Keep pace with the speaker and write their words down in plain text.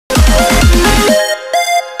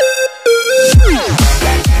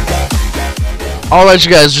Alright,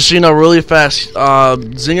 you guys, just so you know, really fast,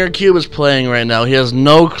 Zinger Cube is playing right now. He has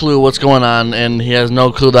no clue what's going on, and he has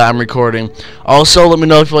no clue that I'm recording. Also, let me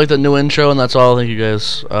know if you like the new intro, and that's all. Thank you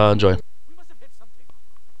guys. Enjoy.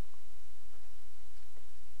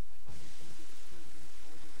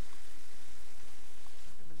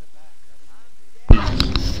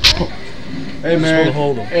 Hey man,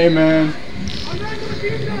 hold him. Hey man.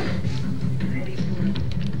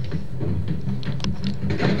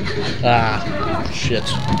 Ah, shit.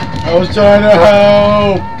 I was trying to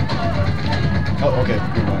help. Oh, okay.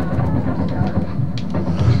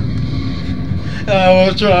 I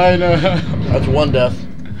was trying to help. That's one death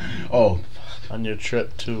Oh. on your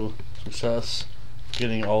trip to success.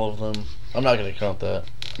 Getting all of them. I'm not gonna count that.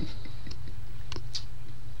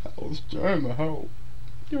 I was trying to help.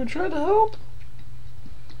 You were trying to help?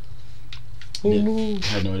 Oh Yeah. no. I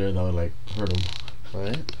had no idea that would like hurt him.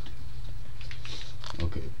 Right?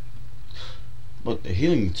 Okay. But the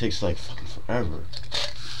healing takes like fucking forever.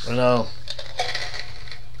 I know.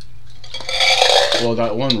 Well,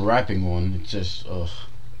 that one wrapping one, it's just ugh.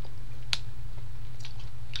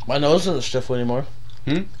 My nose isn't stiffly anymore.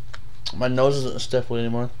 Hmm? My nose isn't stiffly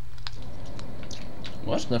anymore.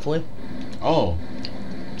 What? Sniffly? Oh.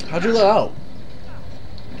 How'd you let out?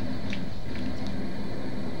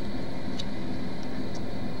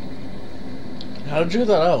 How did you get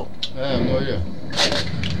that out? I have no idea.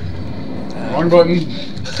 Wrong button.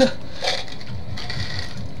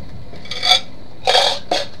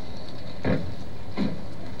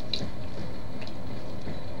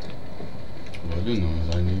 What I do know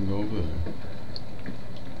is I need to go over there.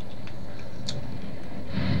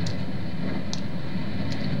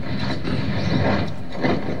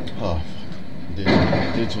 Oh,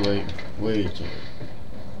 fuck. Did too late. Way too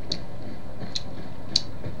late.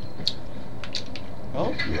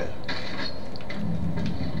 Oh, yeah.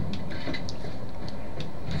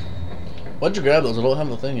 Why'd you grab those? I don't have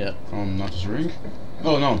the thing yet. Not the syringe?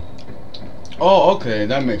 Oh, no. Oh, okay,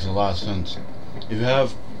 that makes a lot of sense.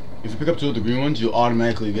 If you pick up two of the green ones, you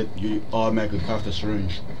automatically craft the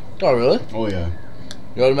syringe. Oh, really? Oh, yeah.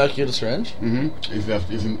 You automatically get a syringe? Mm-hmm. If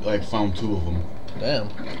you like found two of them. Damn.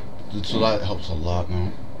 So that helps a lot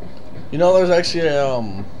now. You know, there's actually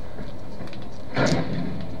a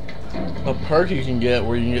perk you can get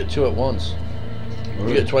where you can get two at once.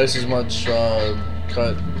 Really? You get twice as much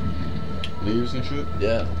cut. Leaves and shit?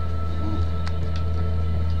 Yeah. Oh.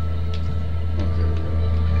 Okay.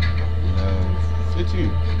 You have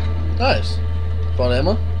 15. Nice. Found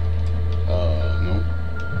ammo? No.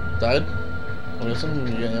 Died? I'm guessing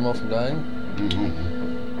you get ammo from dying?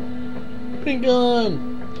 Mm-hmm. Pink gun!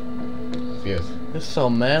 Yes. It's so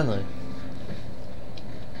manly.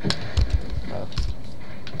 Oh.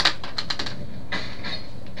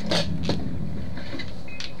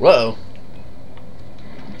 Whoa.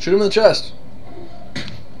 Shoot him in the chest. I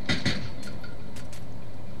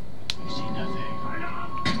see nothing.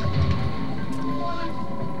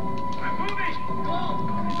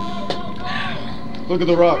 Look at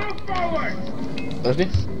the rock. Lefty?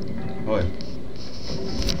 Oh, yeah.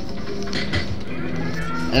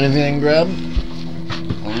 Anything I can grab?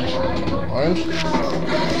 Orange?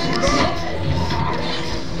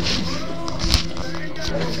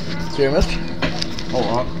 See your missed?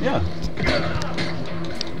 Oh, yeah.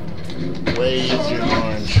 Way easier than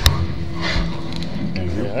orange.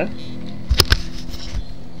 Thank you. Yeah.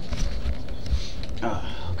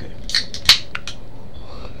 Okay.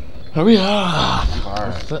 Hurry up!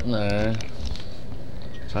 Alright. Just sitting there.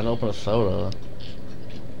 Trying to open a soda.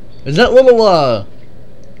 Is that little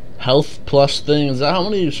health plus thing? Is that how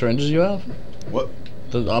many syringes you have? What?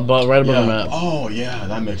 Right above the map. Oh, yeah,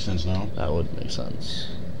 that makes sense now. That would make sense.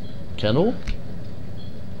 Kendall?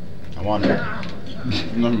 I want it.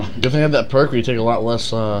 Never mind. Good thing I have that perk where you take a lot less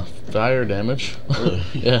fire damage. Really?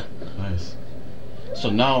 Yeah. Nice. So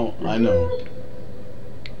now I know.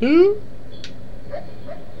 Who?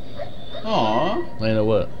 Aww. I know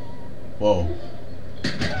what? Whoa. The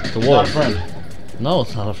Not a wolf. friend. No,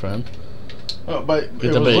 it's not a friend. Oh, but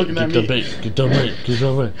Get it the was bait. looking Get at the me. bait. Get the bait. Get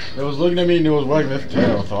the bait. It was looking at me and it was wagging its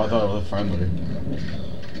tail, so I thought it was friendly.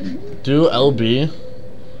 Do LB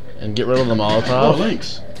and get rid of the Molotov. Oh,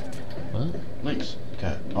 Lynx. What? Lynx.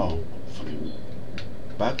 Cat. Oh. Fucking.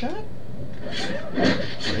 Bad cat?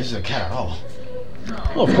 So this is a cat at all.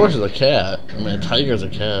 Well, of course it's a cat. I mean, a tiger's a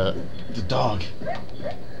cat. The dog.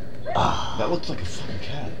 Ah, That looks like a fucking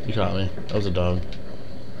cat. you caught me. That was a dog.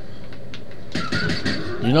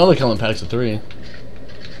 You know they come in packs of 3.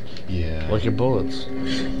 Yeah. Like your bullets.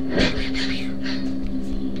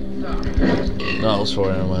 No, it was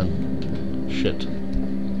 4, never mind. Shit.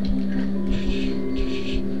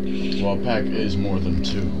 Well, a pack is more than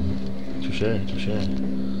 2. Touche, touche.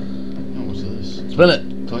 Oh, what's this? Spin it.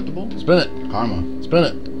 Collectible? Spin it. Karma. Spin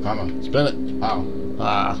it. Karma. Spin it. Ow.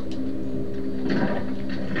 Ah.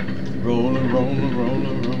 Rolling, rolling,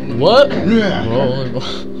 rolling, rolling. What? Yeah. Rolling.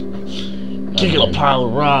 Kicking a pile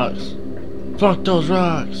of rocks. Fuck those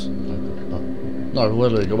rocks. No,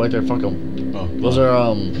 literally, go back there. Fuck them. Oh. Those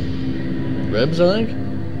are ribs, I think.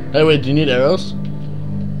 Hey, wait. Do you need arrows?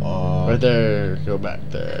 Right there. Go back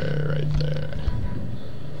there. Right there.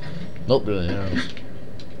 Nope, really arrows.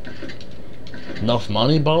 Enough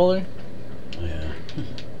money, baller? Yeah.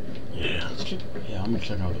 Yeah. Yeah, I'm gonna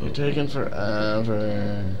check out You're those. taking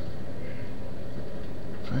forever.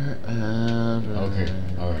 Forever. Okay,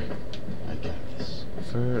 alright. I got this.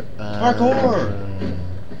 Forever. Parkour!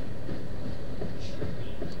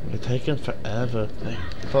 You're taking forever. Hey.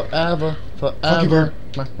 Forever. Fuck you, Forever.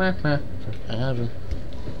 Bert. Forever.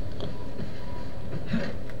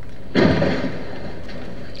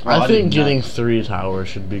 Oh, I think did getting not- 3 towers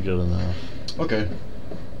should be good enough. Okay.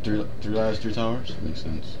 3 ladders, 3 towers? Makes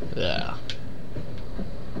sense. Yeah.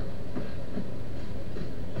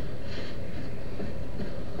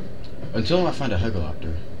 Until I find a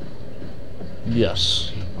helicopter.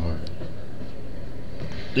 Yes. Alright.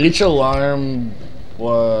 Each alarm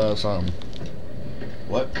was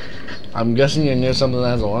What? I'm guessing you're near something that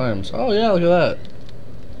has alarms. Oh yeah, look at that.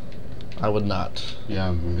 I would not. Yeah,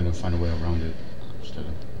 I'm gonna find a way around it. Instead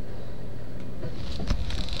of...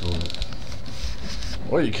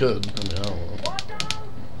 Or you could. I mean, I don't know.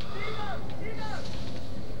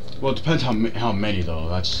 Well, it depends how many though.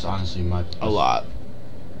 That's honestly my... A lot.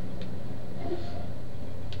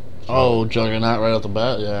 Oh, Juggernaut right off the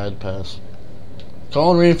bat? Yeah, I'd pass.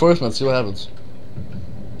 Call in reinforcements, see what happens.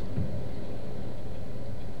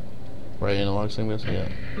 Right, analog thing this? Yeah.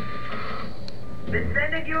 Been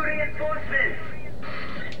sending you reinforcements.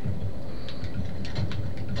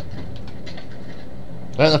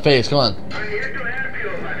 Right in the face, come on. I'm here to help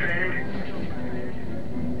you, my friend.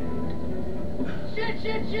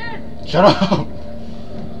 Shit! Shut up!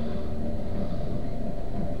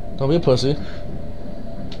 Don't be a pussy.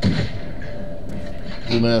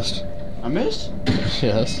 You missed. I missed?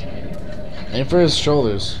 Yes. Aim for his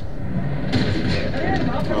shoulders.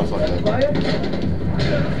 Oh, fuck that.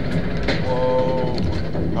 Whoa.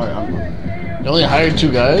 Alright, I'm... You only hired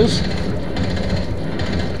 2 guys?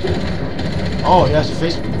 Oh, he has to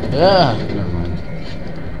face me. Yeah. Never mind.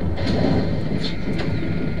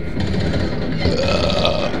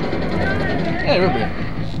 Hey, Ruby.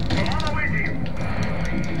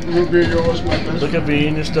 Ruby, yours, my best. The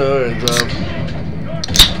convenience store is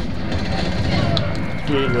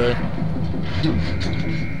Speedway.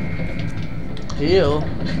 Heal.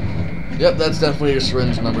 Yep, that's definitely your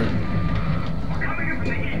syringe number.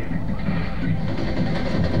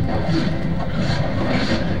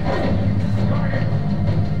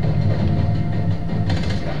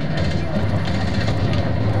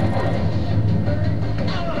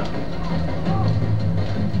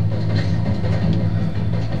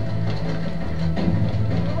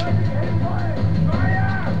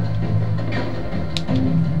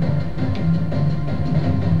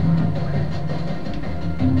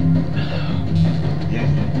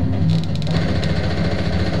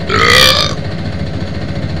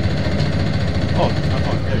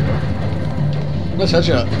 Nice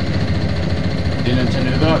headshot. Didn't intend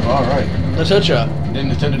to do that, but alright. Nice headshot.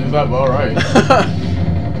 Didn't intend to do that, but alright.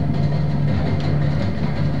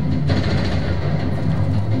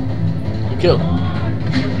 Good kill.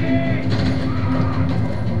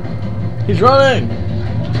 He's running!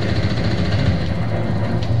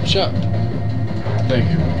 Shot. Thank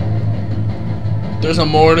you. There's a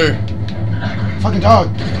mortar. Fucking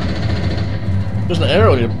dog! There's an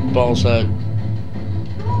arrow in your ball sack.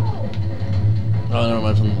 Oh, never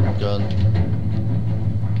mind, from the gun.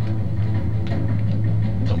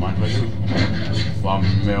 Don't mind if I do.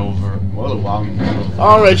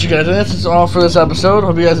 Alright, you guys, and that's all for this episode.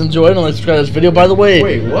 Hope you guys enjoyed and subscribe to this video. By the way,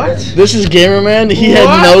 Wait, what? this is Gamerman. He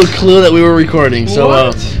had no clue that we were recording. So,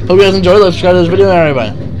 What? hope you guys enjoyed. Let's subscribe to this video. Alright,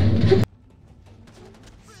 bye.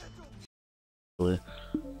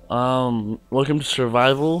 Welcome to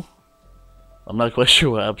Survival. I'm not quite sure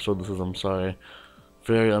what episode this is, I'm sorry.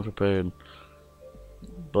 Very unprepared.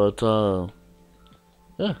 But,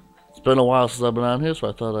 yeah. It's been a while since I've been on here, so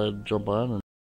I thought I'd jump on and